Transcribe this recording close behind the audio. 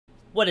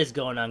What is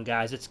going on,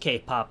 guys? It's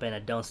K-Pop and I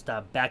don't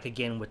stop, back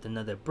again with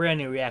another brand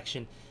new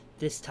reaction.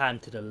 This time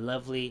to the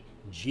lovely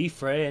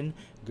G-Friend,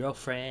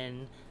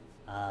 girlfriend,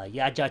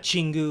 Yaja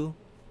Chingu.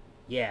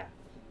 Yeah.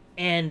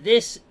 And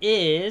this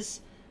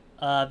is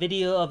a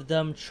video of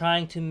them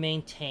trying to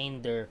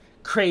maintain their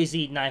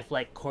crazy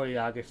knife-like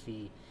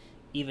choreography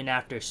even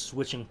after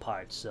switching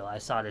parts. So I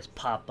saw this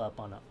pop up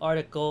on an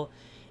article,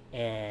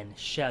 and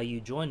shall you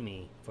join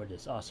me for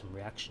this awesome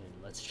reaction?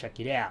 Let's check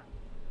it out.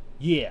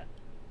 Yeah.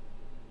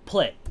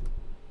 Play.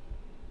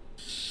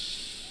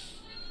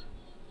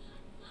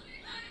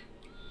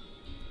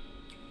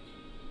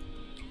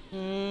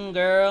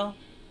 Girl.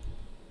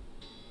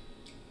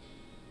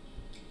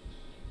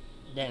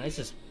 Dang, this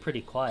is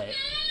pretty quiet.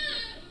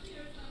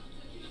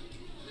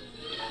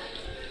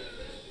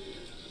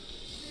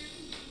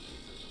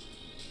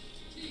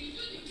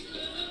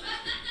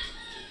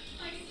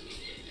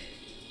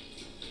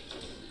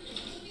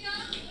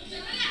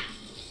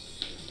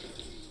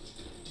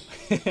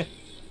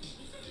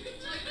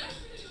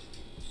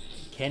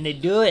 Can they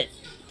do it?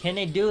 Can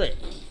they do it?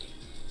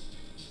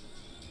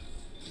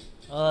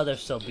 Oh, they're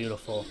so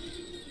beautiful.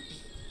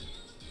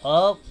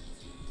 Oh.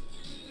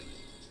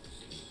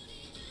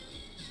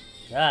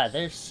 God,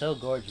 they're so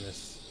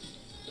gorgeous.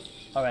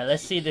 Alright,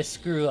 let's see this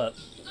screw up.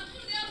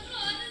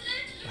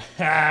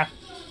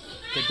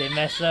 Did they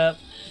mess up?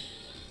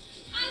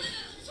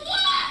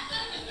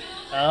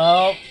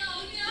 Oh.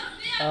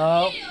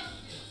 Oh.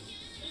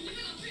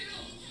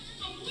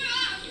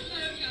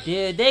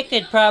 Dude, they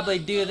could probably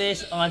do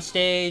this on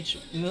stage,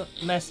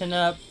 messing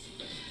up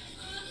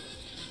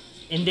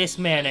in this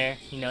manner,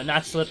 you know,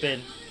 not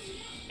slipping,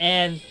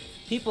 and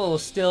people will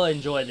still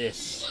enjoy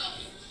this.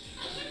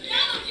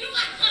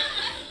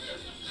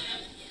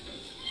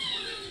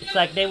 It's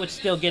like they would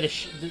still get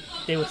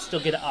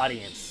an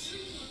audience.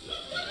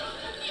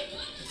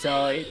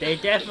 So they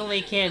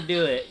definitely can't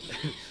do it.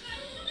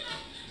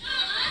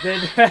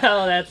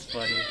 Oh, that's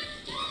funny.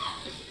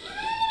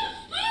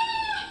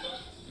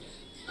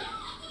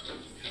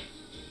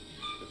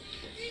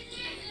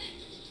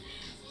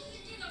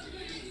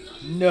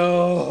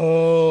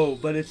 No,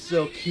 but it's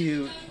so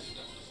cute.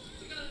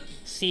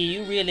 See,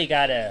 you really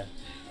gotta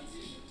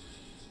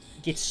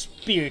get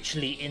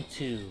spiritually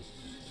into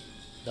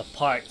the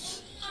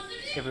parts.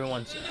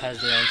 Everyone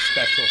has their own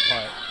special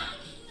part.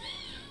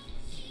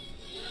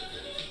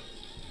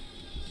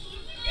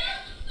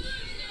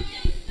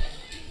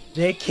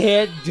 They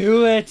can't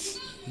do it!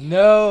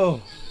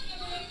 No!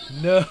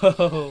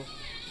 No!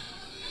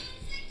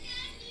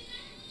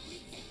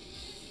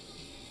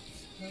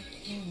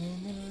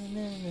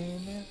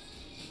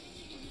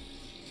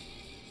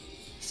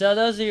 So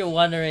those of you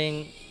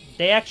wondering,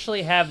 they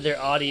actually have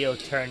their audio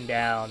turned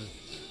down.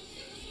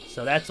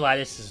 So that's why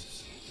this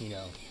is, you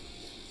know,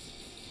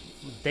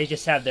 they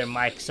just have their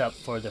mics up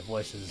for their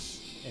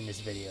voices in this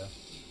video.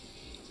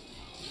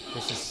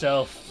 This is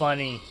so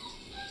funny.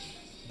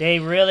 They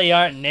really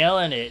aren't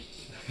nailing it.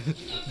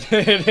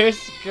 They're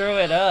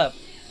screwing up.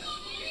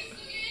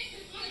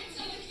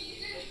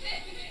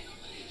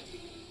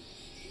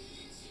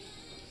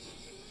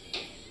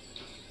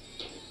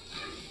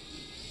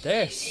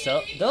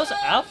 Those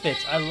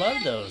outfits, I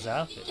love those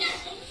outfits.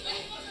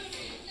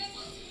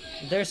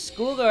 They're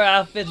schoolgirl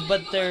outfits,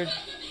 but they're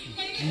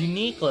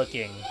unique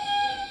looking.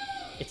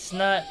 It's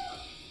not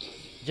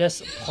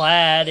just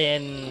plaid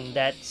and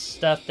that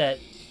stuff that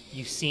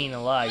you've seen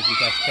a lot, if you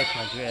guys catch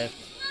my drift.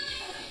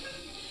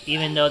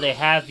 Even though they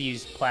have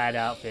used plaid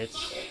outfits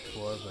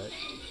before, but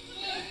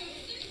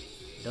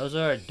those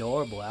are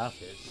adorable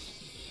outfits.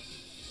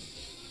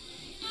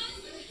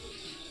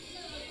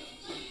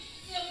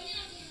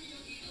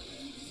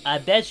 I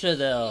bet you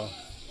though,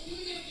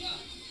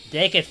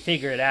 they could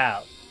figure it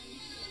out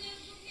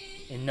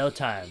in no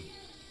time.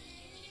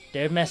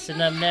 They're messing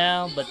up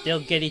now, but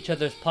they'll get each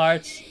other's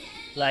parts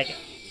like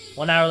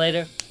 1 hour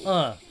later.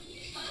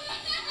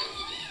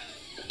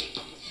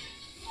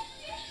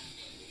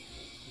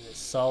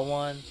 Saw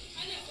one.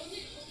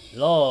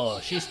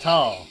 Lord, she's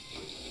tall.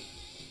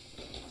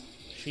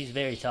 She's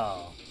very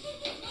tall.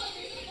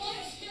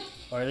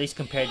 Or at least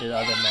compared to the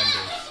other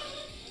members.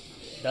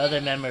 The other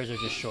members are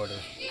just shorter.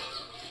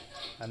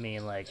 I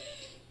mean, like,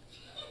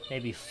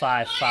 maybe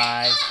 5'5",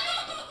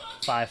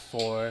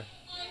 5'4".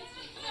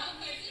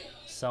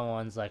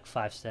 Someone's like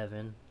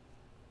 5'7".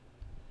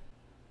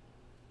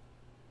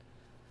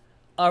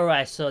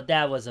 Alright, so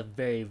that was a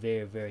very,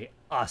 very, very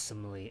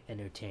awesomely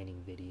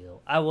entertaining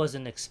video. I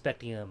wasn't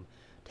expecting them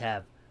to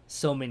have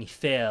so many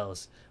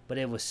fails, but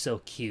it was so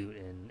cute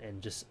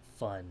and just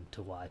fun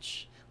to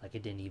watch. Like,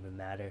 it didn't even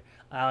matter.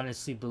 I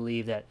honestly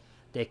believe that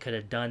they could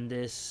have done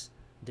this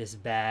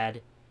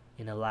bad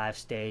in a live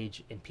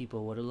stage and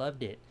people would have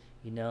loved it.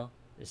 You know,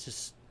 it's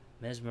just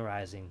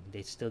mesmerizing.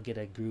 They still get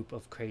a group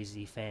of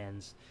crazy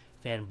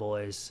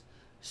fanboys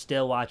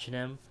still watching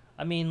him.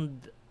 I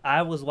mean,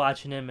 I was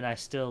watching him and I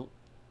still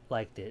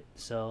liked it.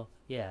 So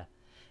yeah,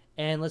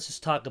 and let's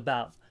just talk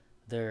about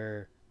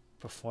their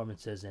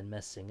performances and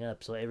messing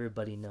up. So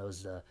everybody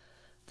knows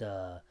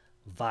the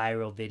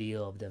viral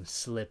video of them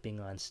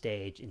slipping on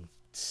stage and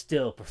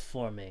still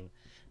performing.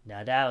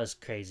 Now that was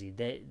crazy.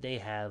 They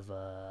have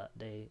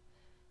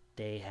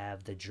they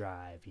have the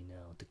drive, you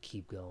know, to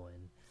keep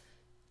going.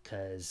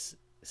 Cause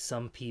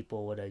some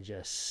people would have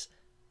just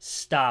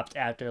stopped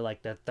after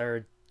like the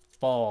third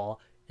fall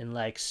and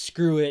like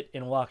screw it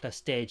and walked off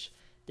stage.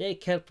 They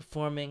kept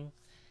performing,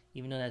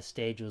 even though that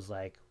stage was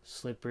like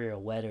slippery or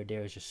wet or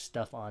there was just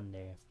stuff on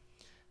there.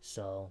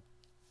 So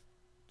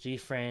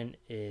GFriend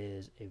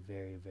is a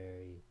very,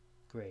 very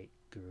great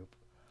group.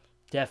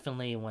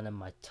 Definitely one of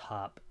my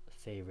top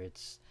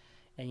favorites.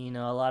 And you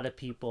know, a lot of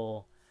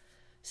people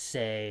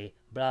say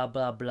blah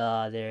blah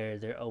blah,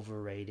 they're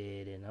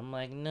overrated, and I'm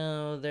like,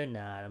 no, they're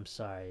not. I'm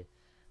sorry.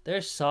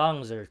 Their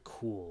songs are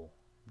cool.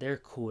 They're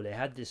cool. They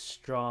have this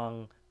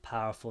strong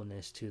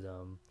powerfulness to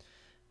them.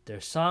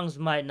 Their songs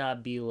might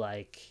not be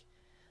like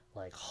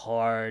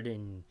hard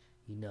and,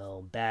 you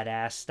know,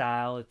 badass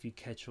style, if you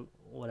catch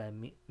what I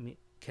mean,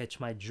 catch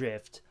my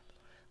drift.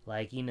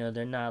 Like, you know,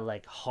 they're not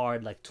like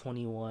hard like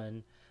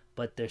 21,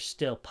 but they're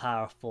still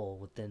powerful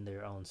within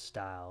their own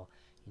style,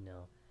 you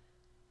know.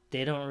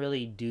 They don't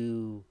really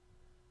do,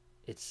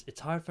 it's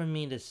hard for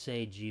me to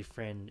say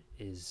GFriend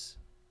is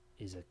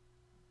a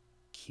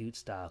cute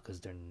style,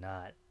 cuz they're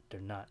not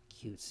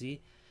cute.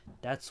 See?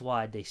 That's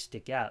why they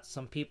stick out.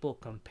 Some people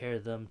compare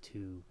them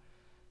to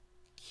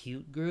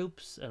cute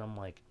groups, and I'm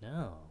like,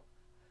 no,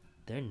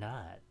 they're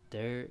not.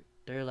 They're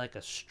like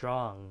a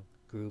strong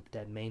group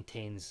that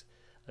maintains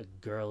a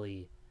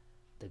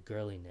the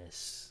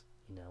girliness,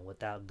 you know,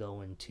 without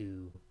going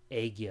to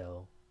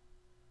aegyo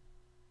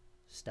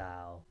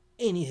style.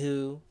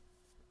 Anywho,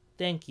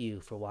 thank you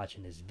for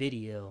watching this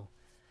video.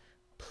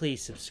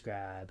 Please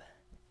subscribe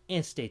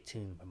and stay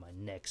tuned for my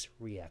next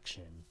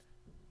reaction.